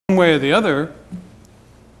way or the other,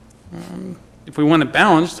 if we want it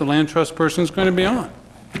balanced, the land trust person is going to be on.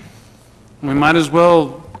 We might as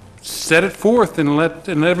well set it forth and let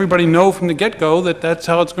everybody know from the get-go that that's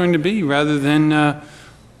how it's going to be, rather than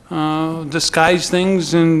disguise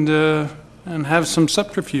things and have some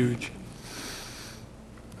subterfuge.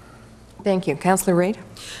 Thank you. Councillor Reid?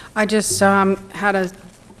 I just had a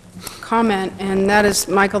comment, and that is,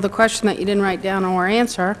 Michael, the question that you didn't write down or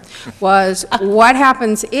answer was, what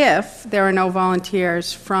happens if there are no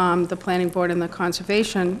volunteers from the Planning Board and the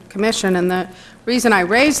Conservation Commission? And the reason I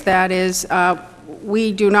raised that is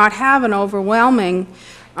we do not have an overwhelming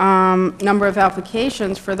number of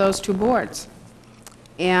applications for those two boards.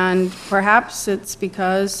 And perhaps it's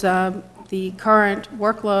because the current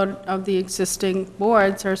workload of the existing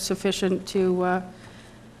boards are sufficient to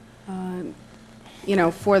you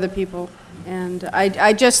know, for the people. And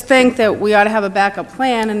I just think that we ought to have a backup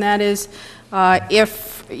plan, and that is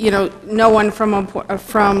if, you know, no one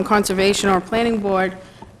from Conservation or Planning Board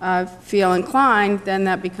feel inclined, then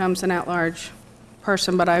that becomes an at-large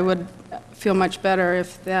person. But I would feel much better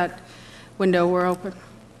if that window were open.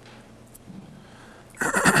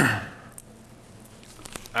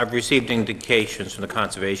 I've received indications from the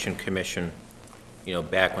Conservation Commission, you know,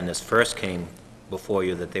 back when this first came before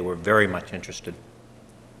you, that they were very much interested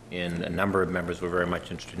in, a number of members were very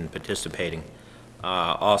much interested in participating.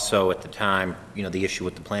 Also, at the time, you know, the issue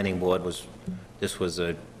with the Planning Board was this was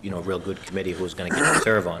a, you know, real good committee who was going to get to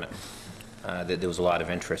serve on it. There was a lot of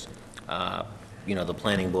interest. You know, the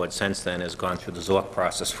Planning Board since then has gone through the Zork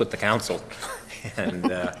process with the council, and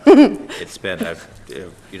it's been a,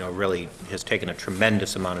 you know, really has taken a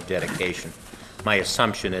tremendous amount of dedication. My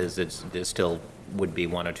assumption is that there still would be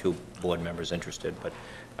one or two board members interested, but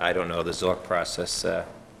I don't know. The Zork process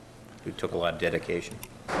it took a lot of dedication.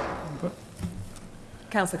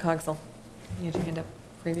 Councillor Cogswell, you had your hand up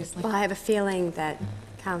previously. Well, I have a feeling that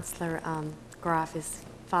Councillor Groff is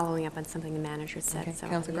following up on something the manager said, Okay. so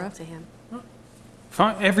Councillor I'll Groff? to him.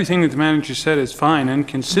 Fine. Everything that the manager said is fine and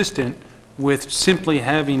consistent with simply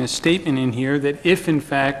having a statement in here that if, in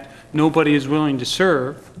fact, nobody is willing to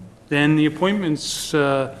serve, then the appointments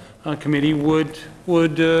committee would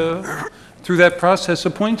through that process,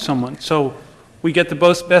 appoint someone. So we get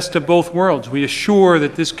the best of both worlds. We assure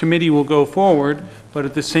that this committee will go forward, but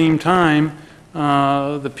at the same time,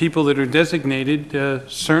 the people that are designated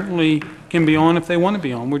certainly can be on if they want to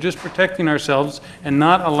be on. We're just protecting ourselves and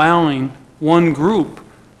not allowing one group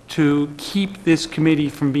to keep this committee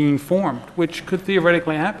from being formed, which could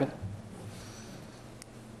theoretically happen.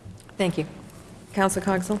 Thank you. Councillor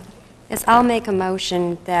Cogswell? Yes, I'll make a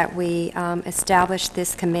motion that we establish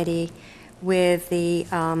this committee with the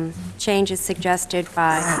changes suggested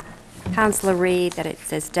by Councillor Reid, that it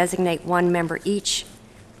says designate one member each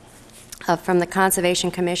from the Conservation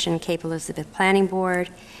Commission, Cape Elizabeth Planning Board,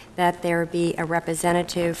 that there be a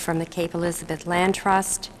representative from the Cape Elizabeth Land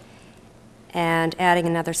Trust, and adding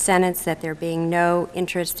another sentence that there being no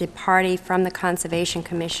interested party from the Conservation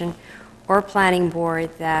Commission or Planning Board,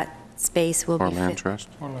 that space will be Or land trust?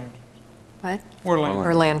 Or land. What? Or land.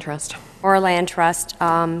 Or Land Trust. Or Land Trust,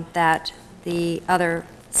 that the other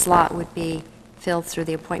slot would be filled through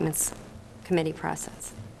the appointments committee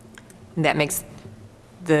process. And that makes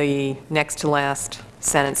the next to last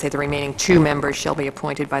sentence say the remaining 2 members shall be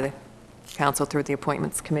appointed by the council through the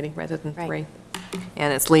appointments committee rather than 3. Right.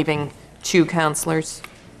 And it's leaving 2 councilors.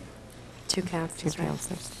 2 councilors. 2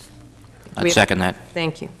 councilors. I'd second that.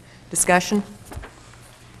 Thank you. Discussion?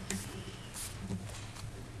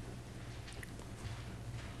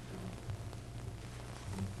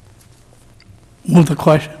 Move the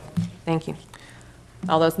question. Thank you.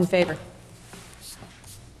 All those in favor?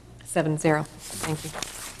 7-0. Thank you.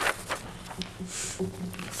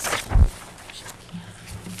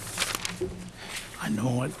 I know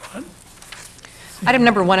what. Item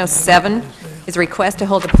number 107 is a request to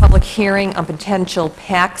hold a public hearing on potential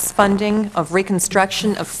PACS funding of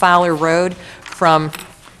reconstruction of Fowler Road from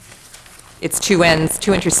its 2 ends,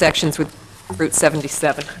 2 intersections with Route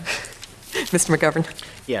 77. Mr. McGovern.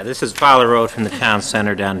 Yeah, this is Fowler Road from the town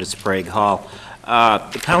center down to Sprague Hall.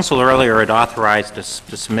 The council earlier had authorized us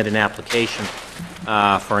to submit an application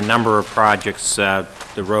for a number of projects, the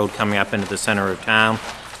road coming up into the center of town,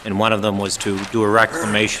 and one of them was to do a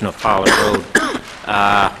reclamation of Fowler Road.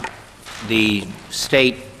 The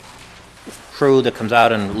state crew that comes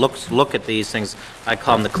out and look at these things, I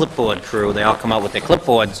call them the clipboard crew. They all come out with their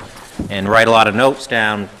clipboards and write a lot of notes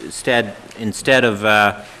down instead of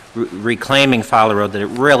reclaiming Fowler Road, that it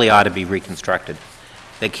really ought to be reconstructed.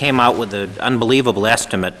 They came out with an unbelievable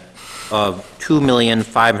estimate of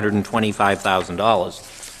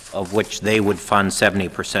 $2,525,000. of which they would fund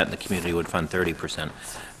 70% and the community would fund 30%.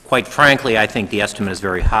 Quite frankly, I think the estimate is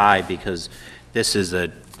very high because this is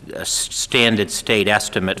a standard state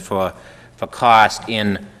estimate for cost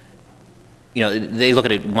in, they look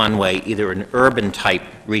at it one way, either an urban-type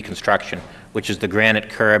reconstruction, which is the granite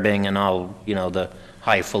curbing and all, the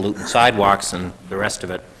highfalutin sidewalks and the rest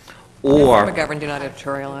of it, or... McGovern, do not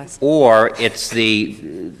editorialize. Or it's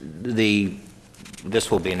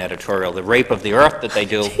this will be an editorial, the rape of the earth that they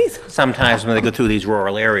do sometimes when they go through these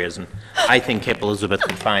rural areas. And I think Cape Elizabeth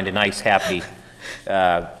can find a nice, happy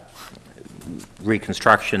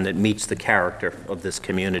reconstruction that meets the character of this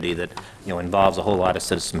community that, involves a whole lot of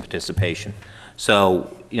citizen participation.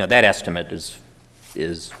 So, that estimate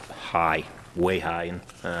is high, way high,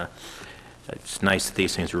 and it's nice that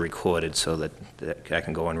these things are recorded so that I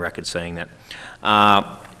can go on record saying that.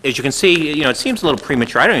 As you can see, it seems a little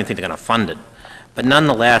premature. I don't even think they're going to fund it. But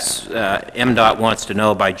nonetheless, MDOT wants to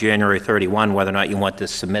know by January 31 whether or not you want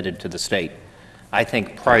this submitted to the state. I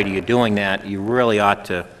think prior to you doing that, you really ought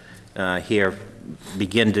to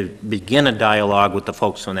begin a dialogue with the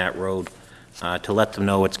folks on that road to let them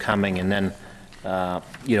know what's coming, and then,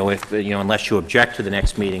 unless you object to the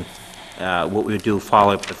next meeting, what we would do,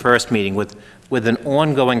 follow up the first meeting with an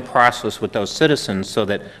ongoing process with those citizens so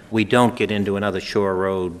that we don't get into another Shore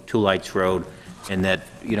Road, Two Lights Road, and that,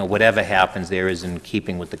 whatever happens there is in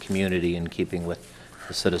keeping with the community and keeping with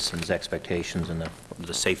the citizens' expectations and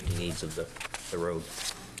the safety needs of the road.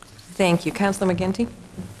 Thank you. Councilor McGinty?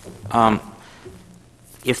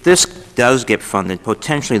 If this does get funded,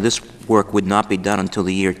 potentially this work would not be done until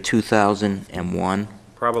the year 2001.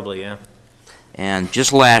 Probably, yeah. And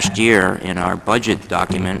just last year, in our budget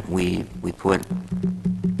document, we put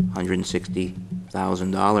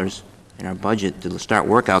 $160,000 in our budget to start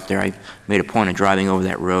work out there. I made a point of driving over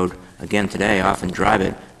that road again today. I often drive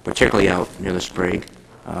it, particularly out near the Sprague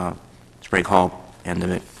Hall end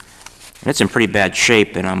of it. And it's in pretty bad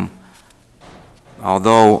shape, and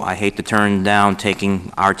although I hate to turn down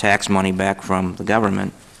taking our tax money back from the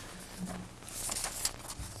government,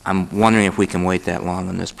 I'm wondering if we can wait that long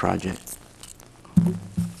on this project.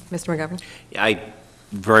 Mr. McGovern? I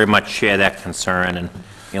very much share that concern, and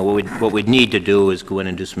what we'd need to do is go in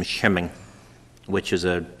and do some shimming, which is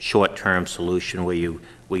a short-term solution where you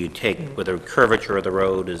take, where the curvature of the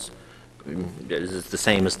road is the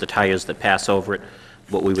same as the tires that pass over it.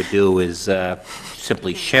 What we would do is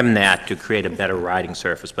simply shim that to create a better riding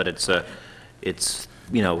surface, but it's a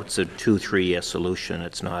 2-3 year solution.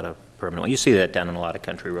 It's not a permanent one. You see that down in a lot of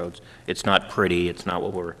country roads. It's not pretty. It's not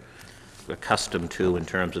what we're accustomed to in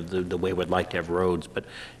terms of the way we'd like to have roads, but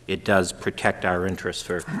it does protect our interests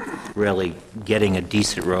for really getting a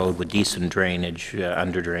decent road with decent drainage,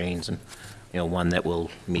 under drains, and one that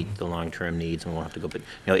will meet the long-term needs, and we'll have to go. But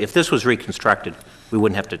if this was reconstructed, we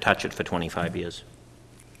wouldn't have to touch it for 25 years.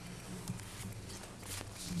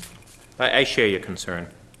 I share your concern,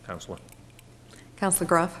 Councilor. Councilor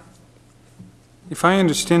Groff? If I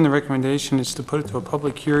understand the recommendation is to put it to a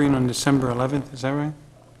public hearing on December 11th, is that right?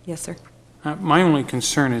 Yes, sir. My only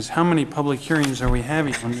concern is how many public hearings are we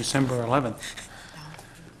having on December 11th?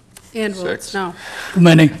 And will it snow? Too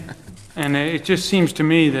many. And it just seems to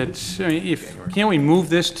me that, can't we move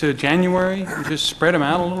this to January and just spread them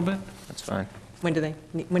out a little bit? That's fine. When did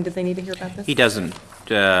they need to hear about this? He doesn't,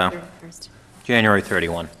 January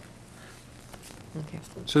 31. Okay,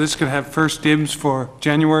 So this could have first dibs for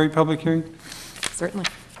January public hearing? certainly.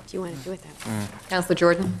 Do you want to do it that way? Councilor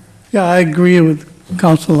Jordan? Yeah, I agree with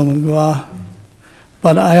Councilor McGraw,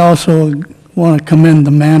 but I also want to commend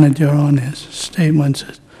the manager on his statements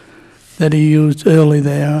that he used early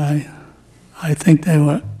there. I think they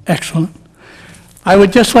were excellent. I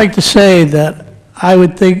would just like to say that I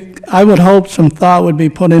would hope some thought would be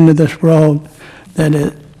put into this road, that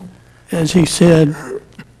it, as he said,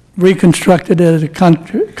 reconstructed it as a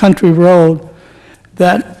country road,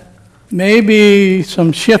 that maybe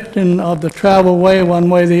some shifting of the travel way one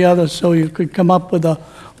way or the other so you could come up with a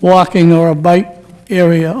walking or a bike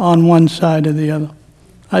area on one side or the other.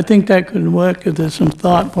 I think that could work if there's some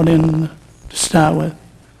thought put in to start with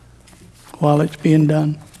while it's being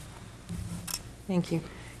done. Thank you.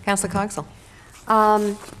 Councilor Cogswell?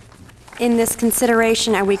 In this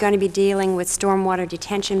consideration, are we going to be dealing with stormwater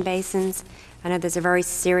detention basins? I know there's a very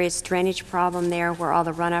serious drainage problem there where all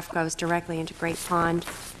the runoff goes directly into Great Pond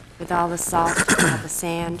with all the salt and all the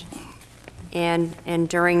sand. And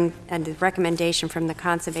the recommendation from the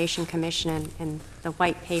Conservation Commission and the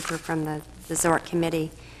white paper from the Zort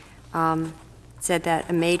Committee said that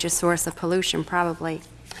a major source of pollution, probably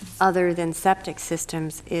other than septic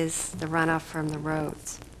systems, is the runoff from the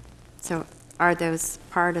roads. So are those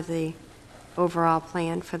part of the overall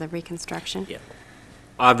plan for the reconstruction? Yeah.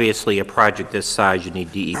 Obviously, a project this size, you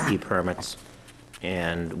need DEP permits,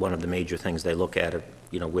 and one of the major things they look at,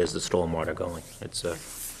 where's the stormwater going? It's a,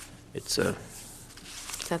 So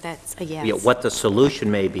that's a yes. yeah, what the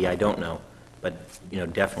solution may be, I don't know, but,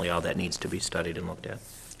 definitely all that needs to be studied and looked at.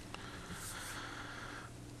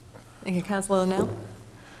 Thank you, Councilor Linnell.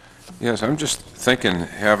 Yes, I'm just thinking,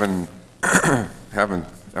 having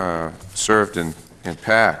served in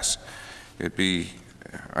PACS,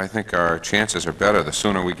 I think our chances are better the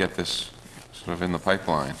sooner we get this sort of in the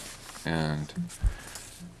pipeline. And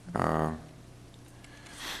I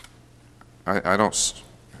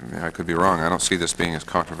mean, I could be wrong, I don't see this being as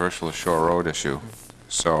controversial as Shore Road issue.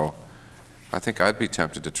 So I think I'd be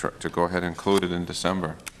tempted to go ahead and include it in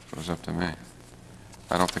December, if it was up to me.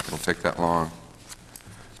 I don't think it'll take that long.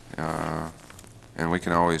 And we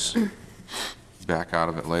can always back out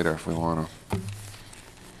of it later if we want to.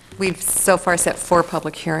 We've so far set 4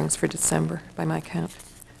 public hearings for December, by my count.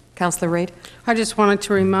 Councilor Reid? I just wanted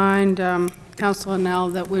to remind Councilor Nell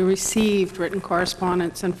that we received written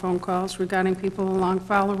correspondence and phone calls regarding people along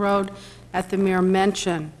Fowler Road at the mere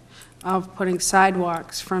mention of putting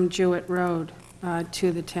sidewalks from Jewett Road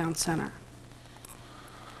to the town center.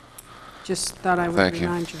 Just thought I would Thank you.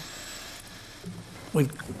 remind you.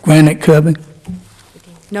 With granite curbing?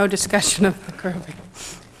 No discussion of the curbing.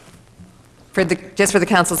 Just for the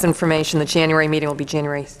council's information, the January meeting will be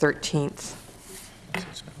January 13th.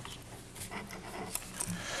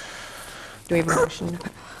 Do we have a motion?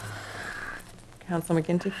 Councilor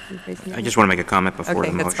McGinty? you raising your I just want to make a comment before the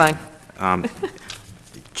Okay, motion. that's fine.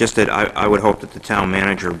 Just that I would hope that the town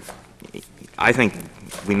manager, I think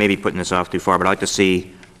we may be putting this off too far, but I'd like to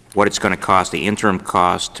see what it's going to cost, the interim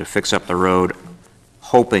cost to fix up the road,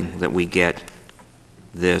 hoping that we get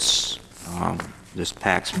this, this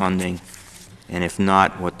PACS funding, and if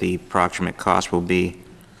not, what the approximate cost will be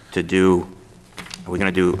to do, are we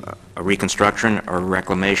going to do a reconstruction or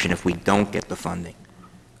reclamation if we don't get the funding?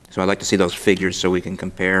 So I'd like to see those figures so we can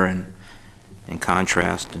compare and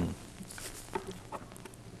contrast, and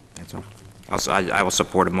that's all. I will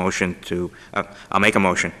support a motion to, I'll make a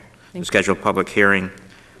motion to schedule a public hearing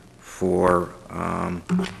for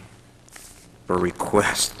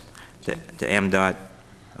request to MDOT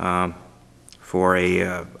for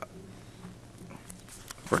a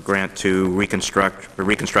grant to reconstruct, the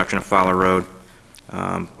reconstruction of Fowler Road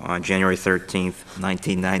on January 13th,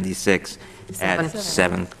 1996 at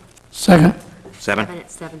 7. Second. 7? And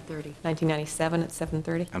it's 7:30. 1997 at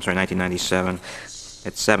 7:30? I'm sorry, 1997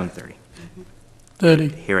 at 7:30 30.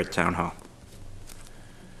 here at Town Hall.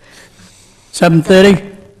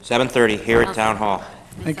 7:30? 7:30 here at Town Hall.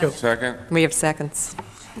 Thank you. Second? We have seconds.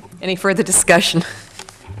 Any further discussion?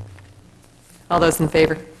 All those in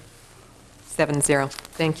favor? 7-0.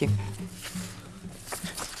 Thank you.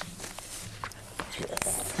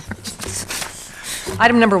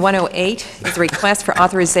 Item number 108 is a request for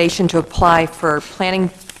authorization to apply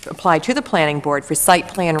to the Planning Board for site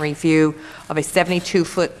plan review of a 72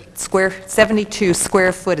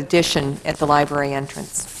 square foot addition at the library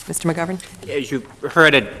entrance. Mr. McGovern? As you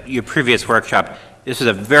heard at your previous workshop, this is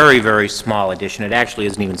a very, very small addition. It actually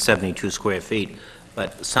isn't even 72 square feet,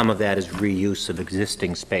 but some of that is reuse of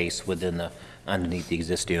existing space underneath the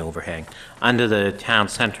existing overhang. Under the town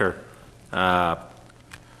center,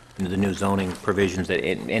 the new zoning provisions, that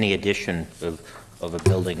any addition of a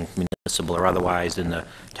building, municipal or otherwise, in the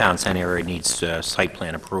town center area needs site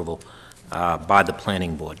plan approval by the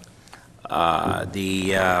planning board.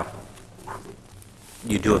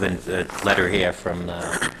 You do have a letter here from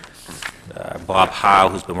Bob Howe,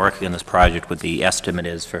 who's been working on this project, what the estimate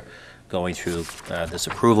is for going through this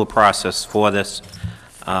approval process for this.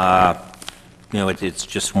 It's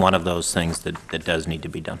just one of those things that does need to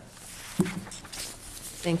be done.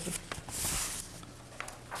 Thank you.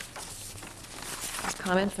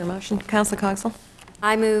 Comments or motion? Councilor Cogswell?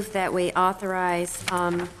 I move that we authorize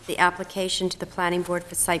the application to the Planning Board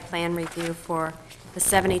for site plan review for the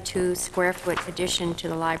 72 square foot addition to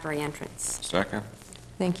the library entrance. Second?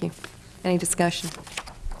 Thank you. Any discussion?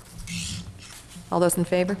 All those in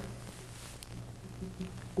favor?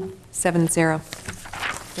 7-0.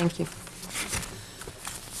 Thank you.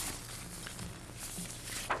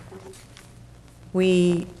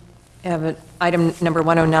 We have item number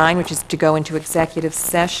 109, which is to go into executive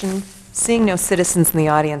session. Seeing no citizens in the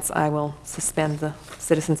audience, I will suspend the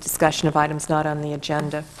citizens' discussion of items not on the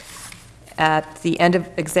agenda. At the end of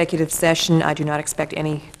executive session, I do not expect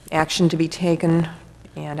any action to be taken,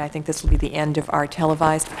 and I think this will be the end of our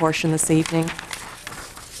televised portion this evening.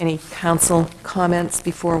 Any council comments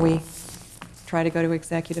before we try to go to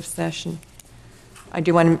executive session? I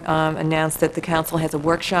do want to announce that the council has a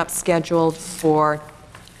workshop scheduled for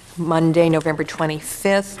Monday, November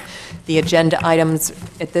 25th. The agenda items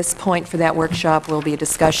at this point for that workshop will be a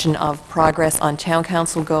discussion of progress on town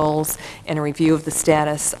council goals and a review of the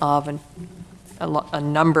status of a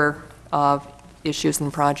number of issues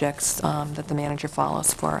and projects that the manager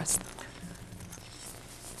follows for us.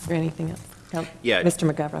 Is there anything else? No? Yeah. Mr.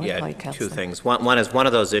 McGovern, I'll call you Yeah, Counselor. two things. One is, one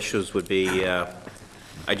of those issues would be,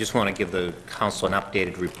 I just want to give the council an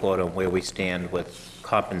updated report on where we stand with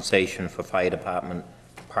compensation for fire department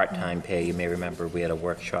part-time pay. You may remember we had a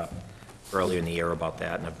workshop earlier in the year about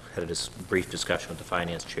that, and I've had a brief discussion with the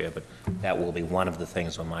finance chair, but that will be one of the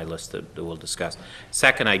things on my list that we'll discuss.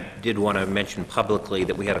 Second, I did want to mention publicly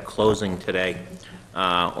that we had a closing today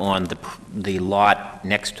on the lot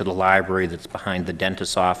next to the library that's behind the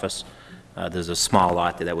dentist's office. There's a small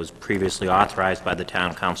lot that was previously authorized by the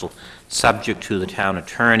town council, subject to the town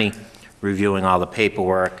attorney reviewing all the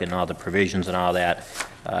paperwork and all the provisions and all that.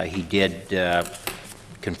 He did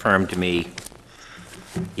confirm to me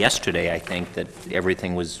yesterday, I think, that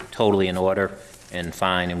everything was totally in order and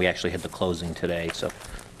fine, and we actually had the closing today. So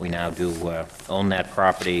we now do own that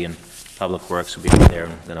property, and Public Works will be up there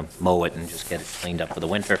and then mow it and just get it cleaned up for the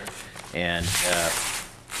winter, and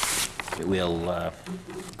it will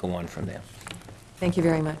go on from there. Thank you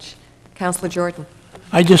very much. Councilor Jordan.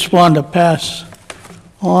 I just wanted to pass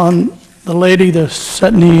on the lady that's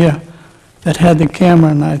sitting here that had the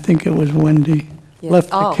camera, and I think it was Wendy, Yes. left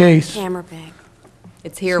the Oh. case. Camera bag.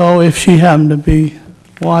 It's here. So if she happened to be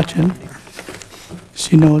watching,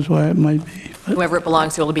 she knows where it might be. But Whoever it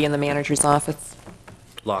belongs to will be in the manager's office.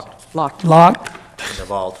 Locked Locked. locked, in the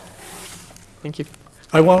vault. Thank you.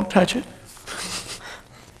 I won't touch it.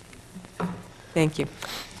 Thank you.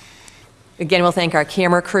 Again, we'll thank our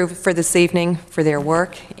camera crew for this evening for their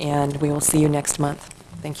work, and we will see you next month.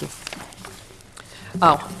 Thank you.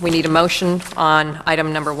 Oh, we need a motion on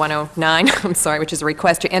item number 109, I'm sorry, which is a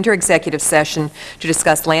request to enter executive session to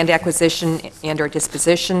discuss land acquisition and/or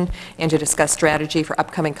disposition, and to discuss strategy for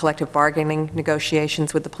upcoming collective bargaining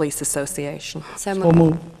negotiations with the police association. So So moved.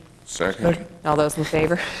 move. Second. All those in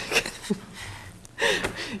favor?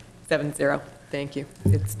 7-0. Thank you.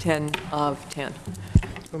 It's 10 of 10.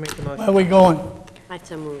 Who made the motion? Where are we going? I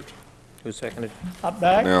so moved. Who seconded? Up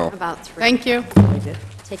back? No. About three. Thank you. I did.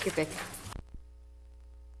 Take your pick.